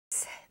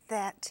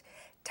that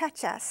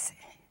touch us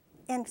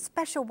in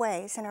special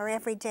ways in our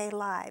everyday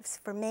lives.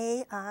 For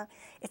me,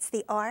 it's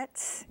the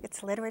arts,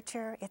 it's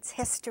literature, it's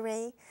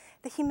history.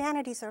 The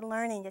humanities are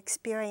learning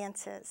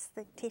experiences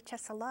that teach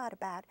us a lot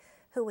about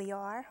who we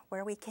are,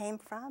 where we came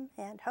from,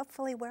 and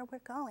hopefully where we're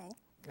going.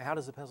 How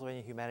does the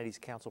Pennsylvania Humanities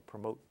Council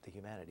promote the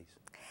humanities?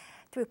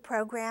 Through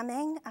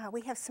programming.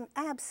 We have some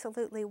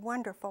absolutely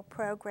wonderful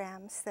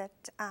programs that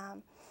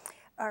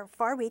are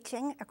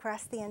far-reaching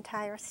across the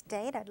entire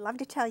state. I'd love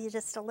to tell you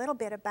just a little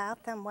bit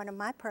about them. One of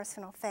my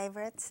personal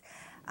favorites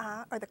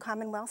are the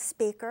Commonwealth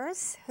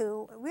speakers,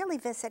 who really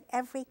visit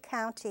every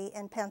county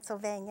in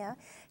Pennsylvania,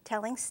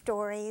 telling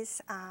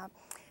stories,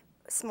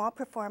 small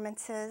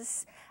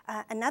performances.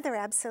 Another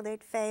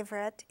absolute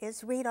favorite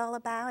is Read All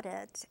About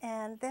It,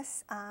 and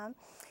this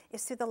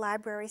is through the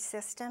library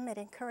system. It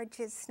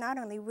encourages not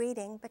only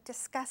reading, but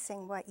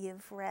discussing what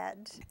you've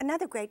read.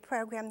 Another great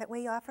program that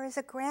we offer is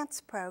a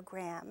grants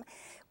program.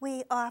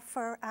 We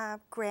offer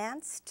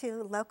grants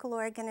to local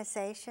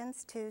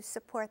organizations to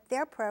support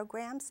their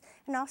programs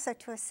and also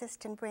to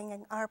assist in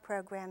bringing our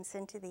programs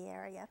into the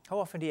area. How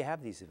often do you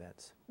have these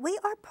events? We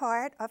are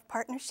part of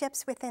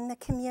partnerships within the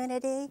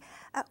community,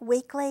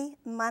 weekly,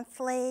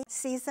 monthly,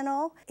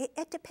 seasonal.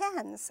 It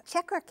depends.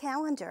 Check our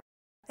calendar.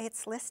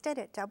 It's listed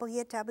at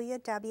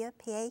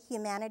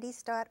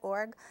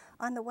www.pahumanities.org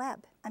on the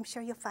web. I'm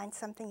sure you'll find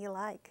something you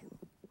like.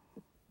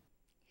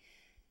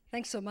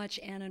 Thanks so much,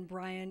 Ann and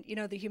Brian. You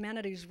know, the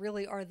humanities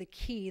really are the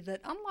key that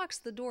unlocks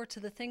the door to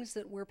the things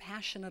that we're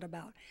passionate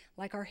about,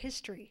 like our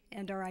history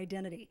and our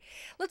identity.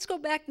 Let's go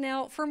back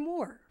now for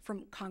more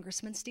from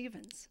Congressman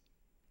Stevens.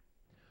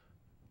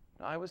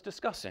 I was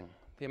discussing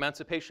the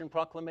Emancipation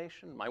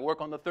Proclamation, my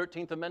work on the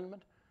 13th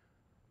Amendment.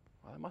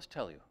 Well, I must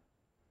tell you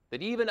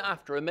that even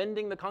after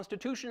amending the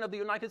Constitution of the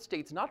United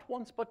States not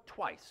once but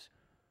twice,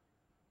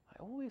 I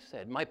always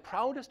said my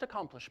proudest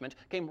accomplishment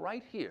came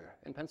right here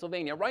in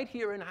Pennsylvania, right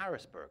here in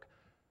Harrisburg,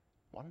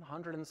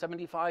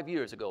 175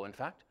 years ago, in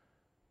fact,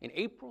 in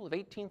April of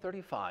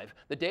 1835,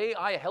 the day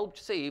I helped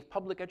save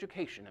public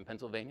education in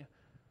Pennsylvania.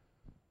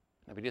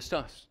 And we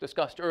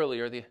discussed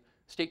earlier the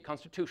state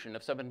constitution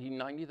of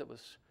 1790 that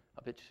was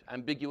a bit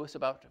ambiguous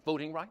about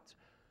voting rights.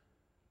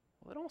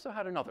 Well, it also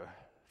had another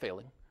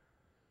failing.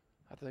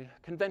 At the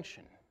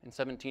convention in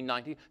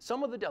 1790,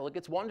 some of the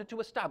delegates wanted to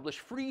establish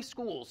free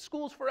schools,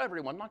 schools for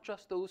everyone, not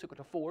just those who could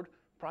afford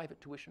private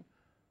tuition.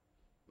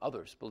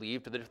 Others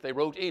believed that if they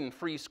wrote in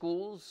free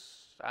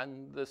schools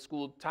and the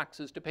school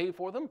taxes to pay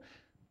for them,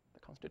 the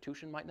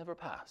Constitution might never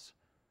pass.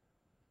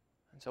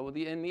 And so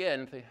in the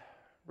end, they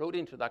wrote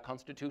into that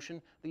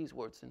Constitution these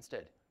words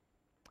instead.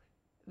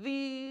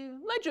 The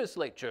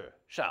legislature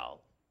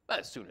shall,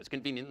 as soon as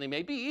conveniently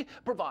may be,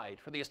 provide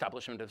for the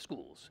establishment of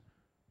schools.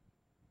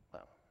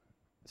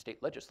 The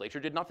state legislature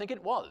did not think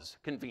it was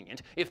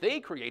convenient. If they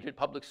created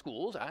public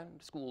schools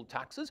and school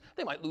taxes,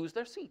 they might lose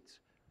their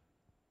seats.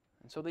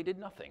 And so they did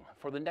nothing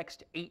for the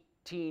next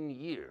 18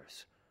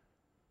 years.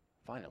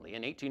 Finally,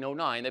 in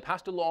 1809, they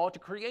passed a law to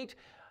create,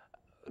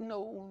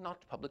 no,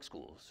 not public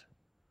schools,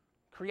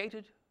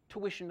 created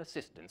tuition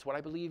assistance, what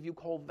I believe you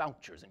call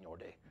vouchers in your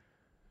day.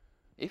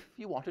 If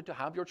you wanted to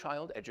have your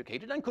child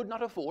educated and could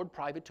not afford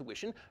private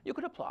tuition, you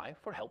could apply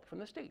for help from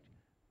the state.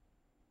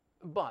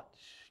 But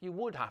you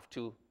would have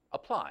to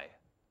apply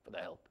for the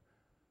help.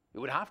 You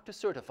would have to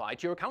certify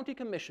to your county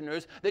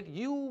commissioners that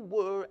you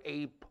were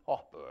a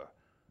pauper.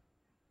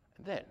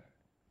 And then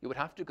you would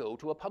have to go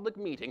to a public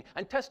meeting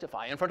and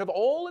testify in front of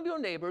all of your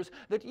neighbors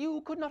that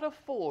you could not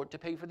afford to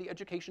pay for the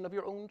education of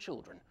your own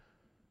children.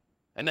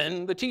 And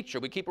then the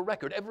teacher would keep a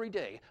record every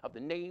day of the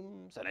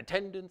names and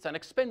attendance and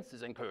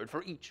expenses incurred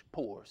for each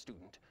poor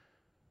student.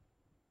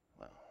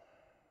 Well,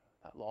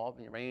 that law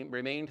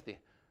remained the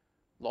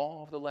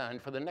law of the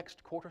land for the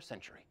next quarter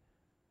century.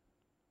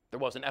 There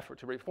was an effort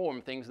to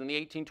reform things in the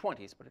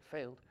 1820s, but it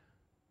failed.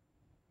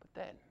 But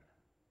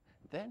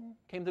then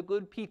came the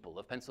good people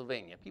of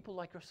Pennsylvania, people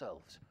like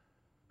yourselves,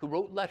 who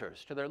wrote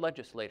letters to their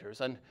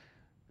legislators and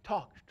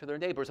talked to their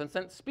neighbors and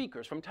sent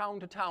speakers from town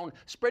to town,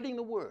 spreading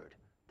the word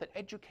that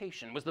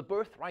education was the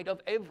birthright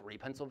of every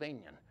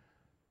Pennsylvanian.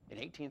 In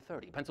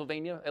 1830,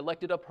 Pennsylvania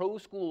elected a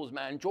pro-schools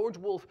man, George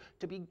Wolfe,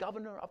 to be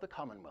governor of the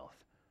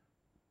Commonwealth.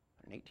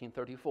 In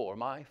 1834,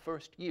 my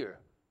first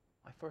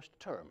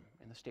term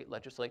in the state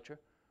legislature,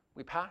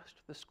 we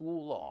passed the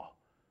school law.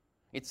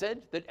 It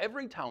said that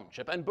every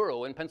township and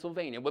borough in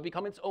Pennsylvania would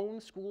become its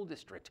own school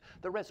district.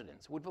 The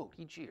residents would vote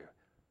each year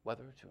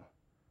whether to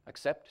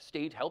accept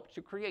state help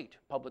to create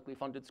publicly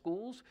funded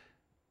schools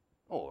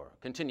or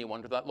continue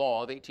under that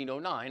law of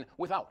 1809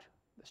 without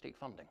the state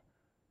funding.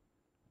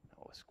 It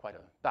was quite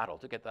a battle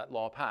to get that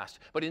law passed,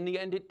 but in the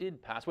end it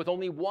did pass with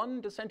only one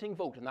dissenting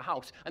vote in the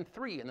House and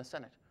 3 in the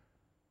Senate.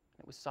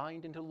 It was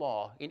signed into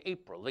law in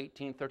April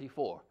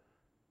 1834.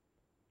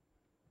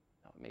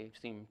 Now, it may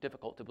seem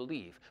difficult to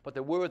believe, but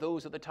there were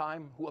those at the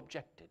time who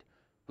objected,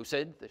 who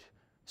said that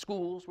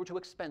schools were too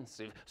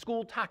expensive,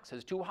 school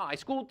taxes too high,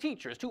 school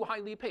teachers too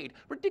highly paid.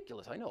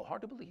 Ridiculous, I know, hard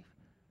to believe.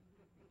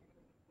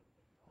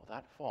 Well,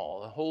 that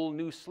fall, a whole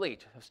new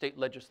slate of state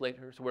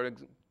legislators were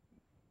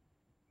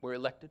were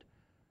elected,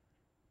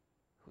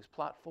 whose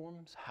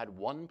platforms had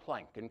one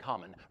plank in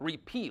common: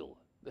 repeal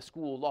the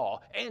school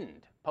law,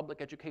 end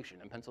public education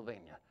in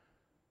Pennsylvania.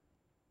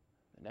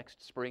 The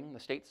next spring, the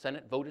state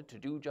Senate voted to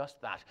do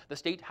just that. The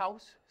state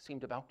House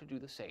seemed about to do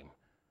the same.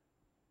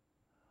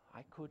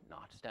 I could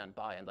not stand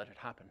by and let it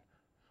happen.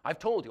 I've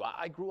told you,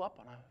 I grew up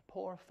on a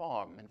poor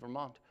farm in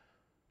Vermont.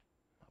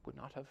 I would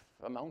not have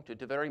amounted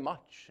to very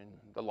much in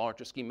the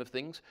larger scheme of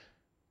things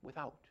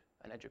without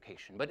an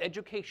education. But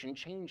education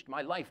changed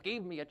my life,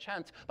 gave me a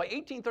chance. By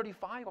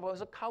 1835, I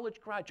was a college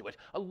graduate,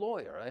 a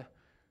lawyer, a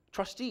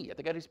trustee at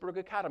the Gettysburg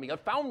Academy, a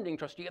founding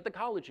trustee at the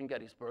college in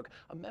Gettysburg,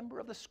 a member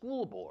of the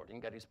school board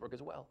in Gettysburg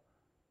as well.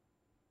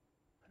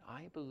 And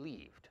I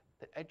believed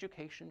that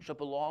education should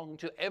belong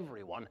to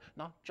everyone,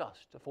 not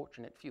just a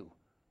fortunate few. And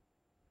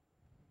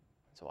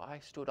so I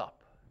stood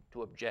up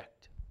to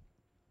object.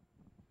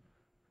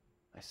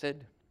 I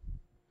said,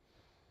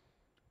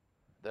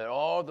 there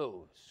are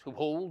those who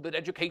hold that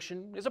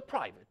education is a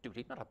private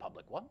duty, not a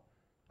public one,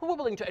 who are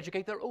willing to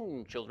educate their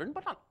own children,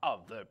 but not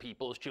other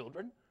people's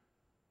children.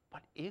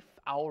 But if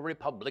our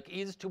republic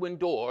is to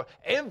endure,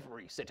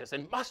 every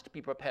citizen must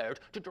be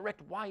prepared to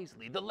direct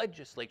wisely the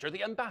legislature,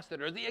 the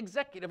ambassador, the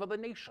executive of the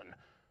nation.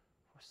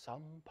 For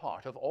some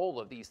part of all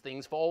of these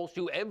things falls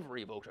to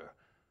every voter.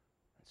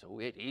 And so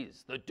it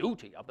is the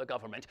duty of the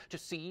government to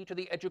see to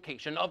the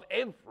education of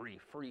every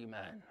free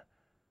man.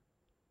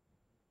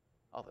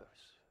 Others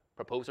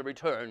propose a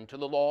return to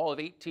the law of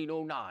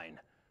 1809.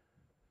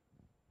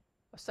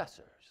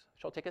 Assessors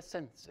shall take a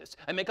census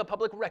and make a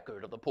public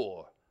record of the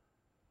poor.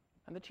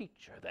 And the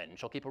teacher then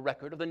shall keep a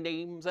record of the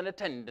names and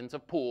attendance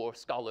of poor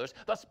scholars,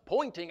 thus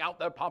pointing out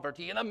their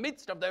poverty in the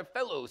midst of their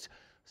fellows.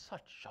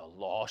 Such a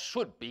law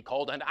should be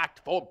called an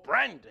act for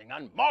branding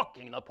and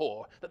marking the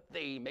poor, that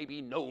they may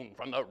be known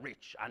from the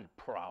rich and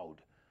proud.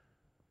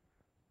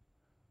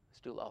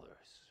 Still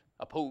others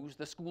oppose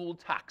the school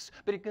tax,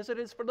 because it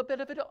is for the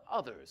benefit of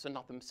others and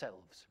not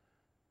themselves.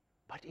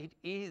 But it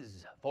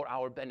is for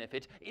our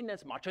benefit,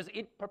 inasmuch as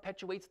it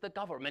perpetuates the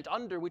government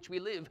under which we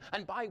live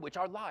and by which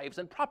our lives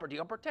and property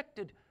are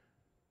protected.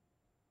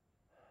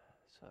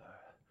 Sir,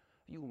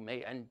 you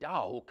may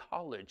endow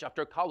college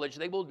after college.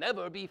 They will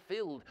never be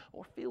filled,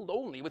 or filled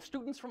only with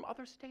students from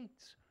other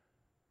states.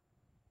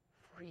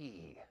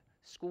 Free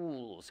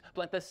schools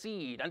plant the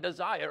seed and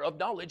desire of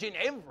knowledge in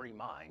every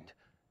mind.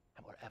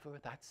 And wherever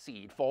that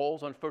seed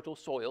falls on fertile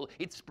soil,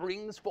 it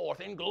springs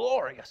forth in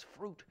glorious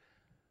fruit.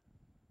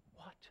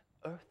 What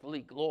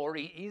earthly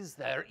glory is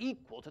there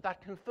equal to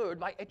that conferred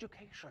by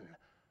education?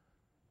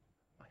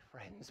 My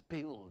friends,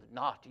 build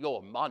not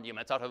your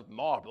monuments out of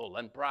marble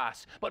and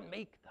brass, but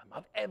make them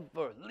of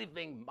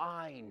ever-living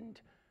mind.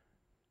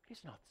 It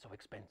is not so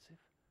expensive.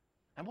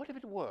 And what if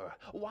it were?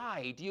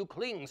 Why do you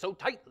cling so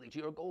tightly to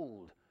your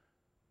gold?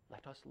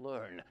 Let us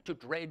learn to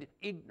dread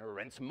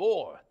ignorance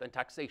more than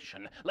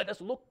taxation. Let us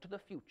look to the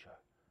future,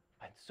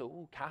 and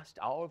so cast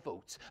our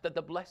votes that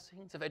the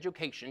blessings of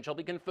education shall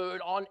be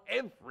conferred on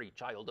every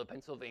child of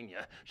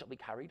Pennsylvania, shall be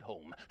carried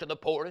home to the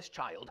poorest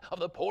child of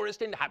the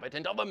poorest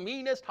inhabitant of the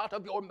meanest hut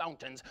of your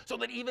mountains, so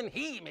that even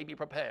he may be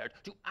prepared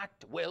to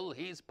act well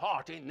his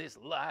part in this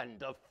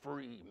land of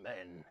free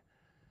men.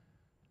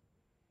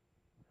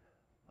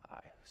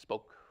 I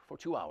spoke for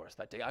 2 hours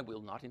that day. I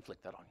will not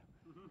inflict that on you.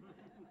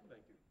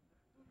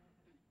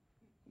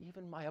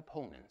 Even my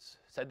opponents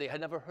said they had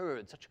never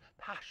heard such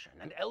passion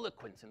and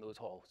eloquence in those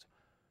halls.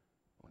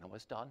 When I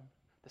was done,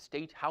 the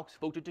state house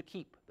voted to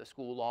keep the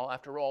school law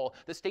after all.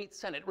 The state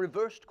senate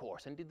reversed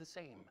course and did the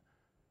same.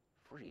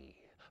 Free,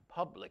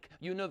 public,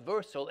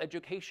 universal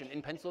education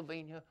in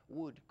Pennsylvania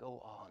would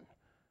go on.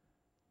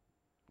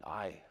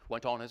 I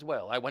went on as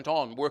well. I went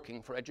on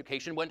working for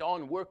education, went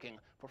on working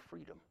for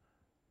freedom.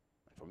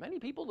 And for many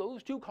people,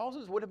 those two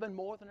causes would have been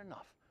more than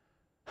enough.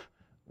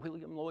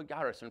 William Lloyd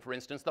Garrison, for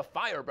instance, the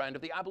firebrand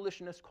of the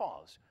abolitionist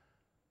cause,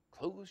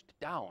 closed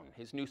down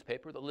his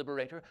newspaper, The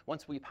Liberator,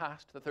 once we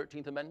passed the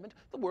 13th Amendment.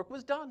 The work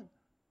was done.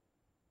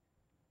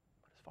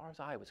 But as far as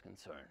I was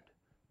concerned,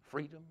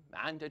 freedom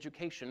and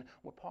education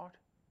were part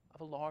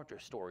of a larger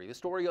story, the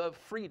story of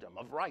freedom,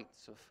 of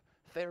rights, of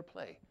fair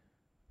play.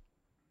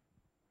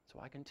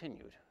 So I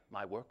continued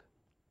my work.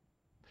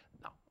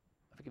 Now,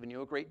 I've given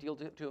you a great deal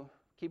to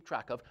keep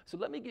track of, so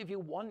let me give you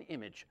one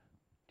image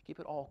to keep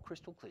it all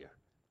crystal clear.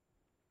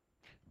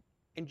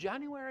 In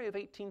January of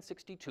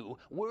 1862,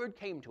 word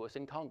came to us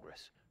in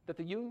Congress that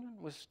the Union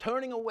was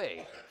turning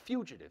away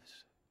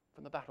fugitives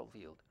from the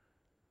battlefield.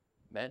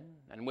 Men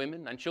and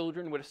women and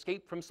children would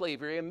escape from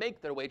slavery and make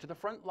their way to the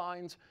front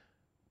lines,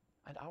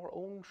 and our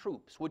own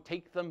troops would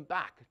take them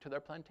back to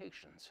their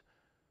plantations.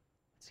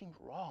 It seemed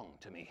wrong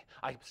to me.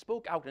 I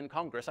spoke out in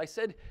Congress. I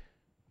said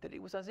that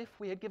it was as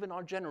if we had given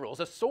our generals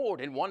a sword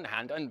in one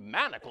hand and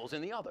manacles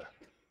in the other.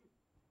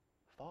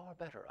 Far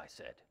better, I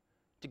said,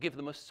 to give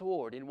them a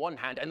sword in one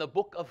hand and the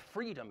book of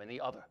freedom in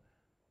the other.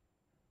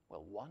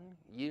 Well, 1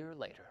 year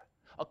later,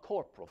 a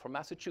corporal from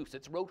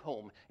Massachusetts wrote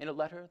home in a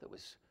letter that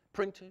was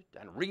printed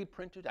and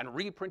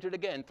reprinted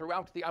again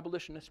throughout the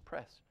abolitionist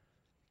press.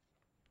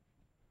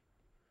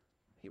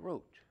 He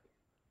wrote,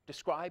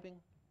 describing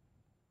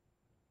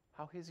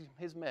how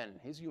his men,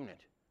 his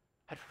unit,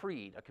 had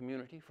freed a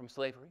community from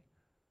slavery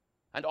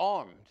and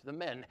armed the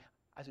men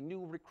as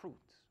new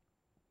recruits.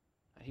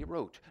 And he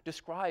wrote,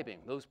 describing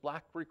those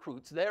black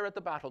recruits there at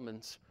the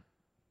battlements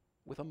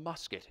with a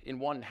musket in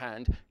one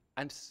hand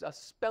and a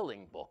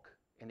spelling book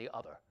in the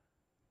other.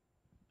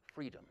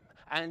 Freedom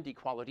and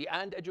equality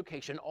and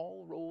education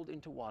all rolled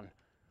into one.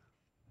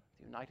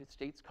 The United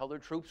States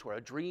colored troops were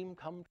a dream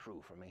come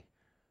true for me.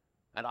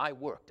 And I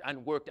worked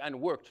and worked and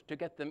worked to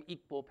get them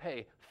equal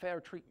pay, fair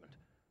treatment.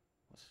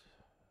 It was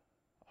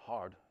a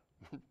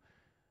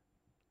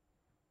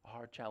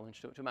hard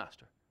challenge to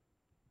master.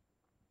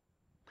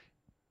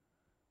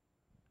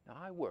 Now,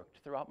 I worked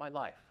throughout my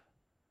life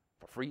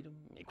for freedom,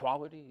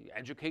 equality,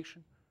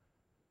 education.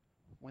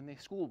 When the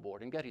school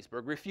board in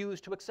Gettysburg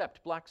refused to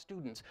accept black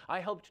students,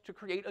 I helped to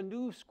create a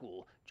new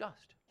school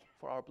just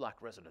for our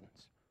black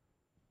residents.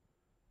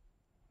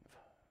 You've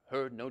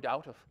heard, no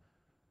doubt, of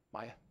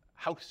my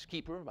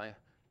housekeeper, my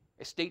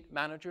estate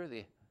manager,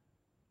 the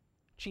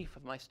chief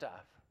of my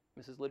staff,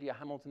 Mrs. Lydia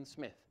Hamilton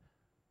Smith,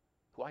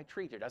 who I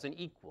treated as an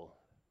equal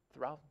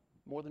throughout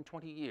more than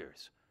 20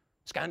 years,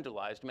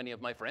 scandalized many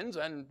of my friends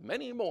and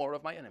many more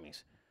of my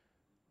enemies.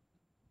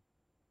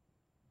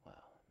 Well,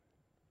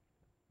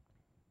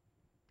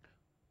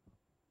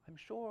 I'm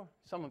sure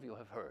some of you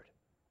have heard,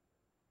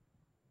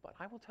 but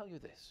I will tell you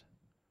this.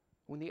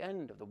 When the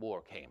end of the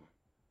war came,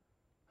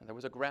 and there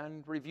was a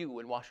grand review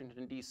in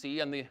Washington, D.C.,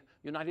 and the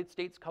United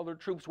States colored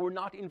troops were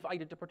not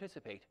invited to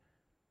participate,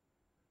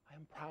 I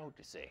am proud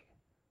to say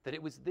that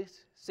it was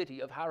this city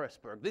of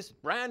Harrisburg, this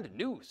brand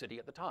new city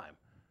at the time,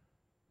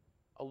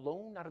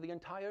 alone out of the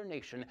entire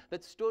nation,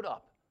 that stood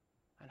up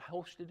and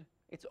hosted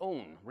its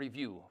own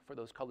review for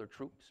those colored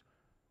troops.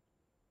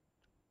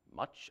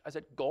 Much as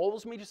it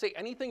galls me to say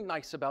anything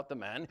nice about the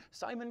man,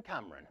 Simon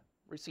Cameron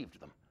received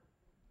them,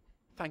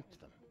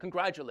 thanked them,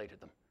 congratulated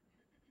them.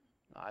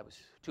 I was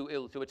too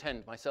ill to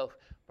attend myself,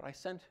 but I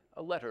sent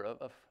a letter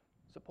of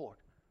support.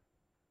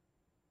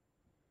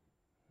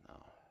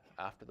 Now,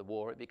 after the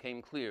war, it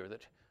became clear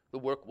that the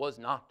work was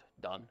not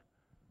done.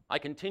 I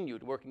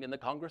continued working in the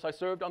Congress. I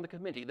served on the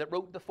committee that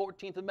wrote the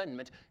 14th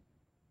Amendment,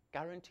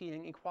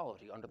 guaranteeing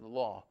equality under the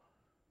law.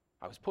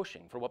 I was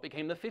pushing for what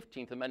became the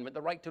 15th Amendment,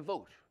 the right to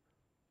vote,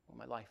 when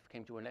my life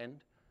came to an end.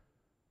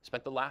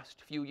 Spent the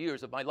last few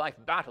years of my life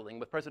battling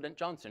with President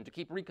Johnson to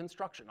keep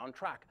Reconstruction on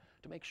track,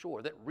 to make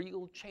sure that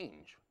real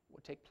change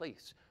would take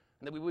place,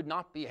 and that we would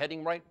not be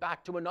heading right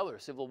back to another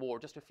civil war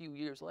just a few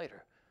years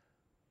later.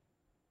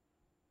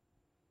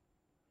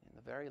 In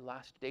the very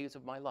last days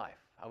of my life,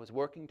 I was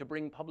working to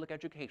bring public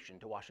education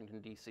to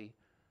Washington, D.C.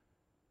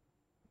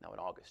 Now, in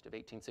August of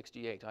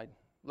 1868, I'd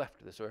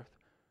left this earth.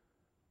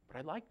 But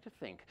I'd like to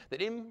think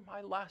that in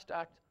my last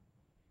act,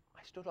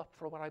 I stood up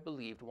for what I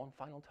believed one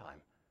final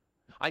time.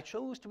 I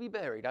chose to be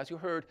buried, as you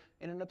heard,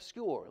 in an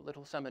obscure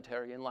little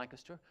cemetery in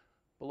Lancaster,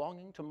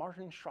 belonging to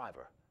Martin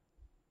Shriver.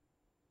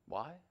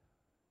 Why?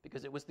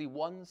 Because it was the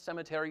one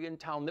cemetery in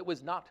town that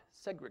was not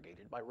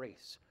segregated by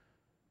race.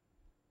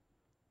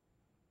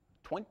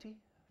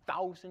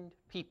 20,000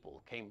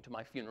 people came to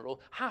my funeral,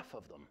 half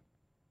of them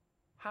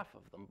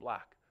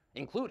black,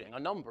 including a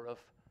number of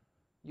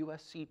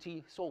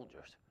USCT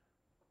soldiers.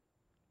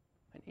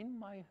 And in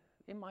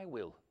my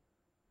will,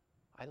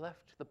 I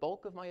left the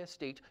bulk of my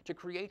estate to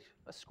create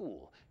a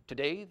school,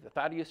 today the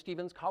Thaddeus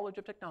Stevens College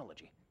of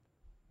Technology,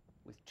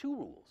 with two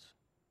rules.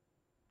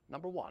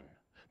 Number one,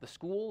 the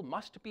school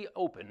must be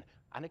open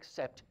and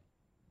accept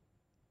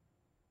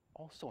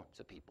all sorts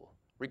of people,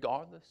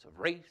 regardless of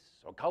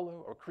race or color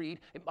or creed.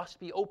 It must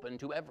be open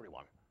to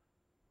everyone.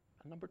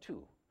 And number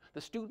two,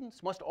 the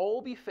students must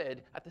all be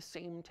fed at the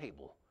same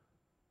table.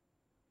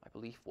 My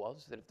belief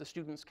was that if the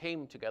students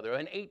came together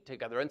and ate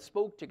together and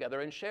spoke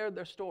together and shared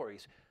their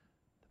stories,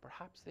 that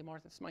perhaps they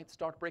might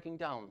start breaking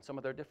down some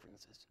of their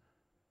differences.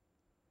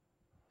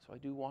 So I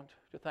do want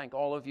to thank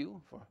all of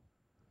you for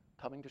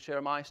coming to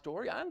share my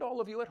story, and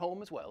all of you at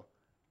home as well.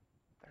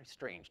 Very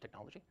strange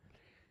technology.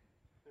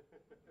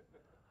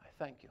 I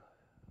thank you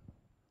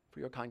for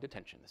your kind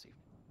attention this evening.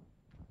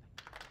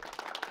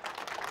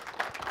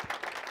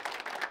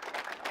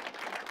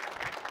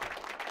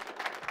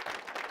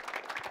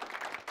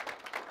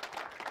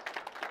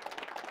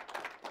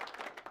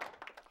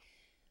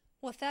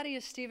 Well,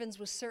 Thaddeus Stevens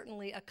was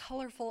certainly a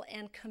colorful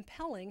and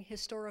compelling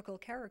historical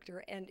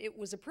character, and it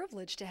was a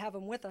privilege to have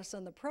him with us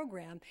on the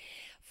program.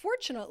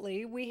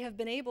 Fortunately, we have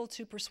been able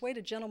to persuade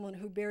a gentleman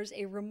who bears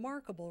a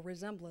remarkable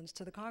resemblance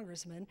to the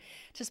congressman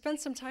to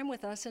spend some time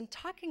with us and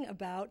talking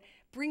about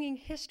bringing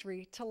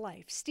history to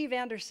life. Steve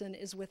Anderson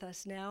is with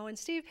us now. And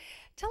Steve,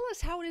 tell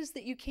us how it is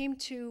that you came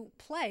to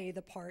play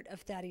the part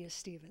of Thaddeus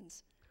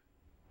Stevens.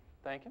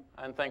 Thank you,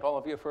 and thank all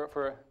of you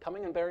for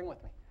coming and bearing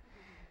with me.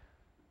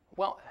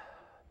 Well,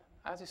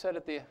 as you said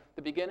at the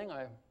beginning,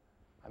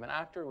 I'm an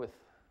actor with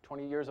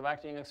 20 years of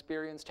acting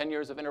experience, 10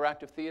 years of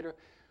interactive theater.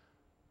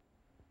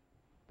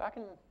 Back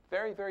in the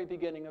very, very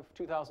beginning of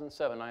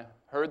 2007, I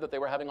heard that they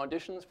were having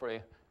auditions for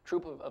a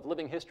troupe of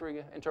living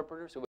history interpreters who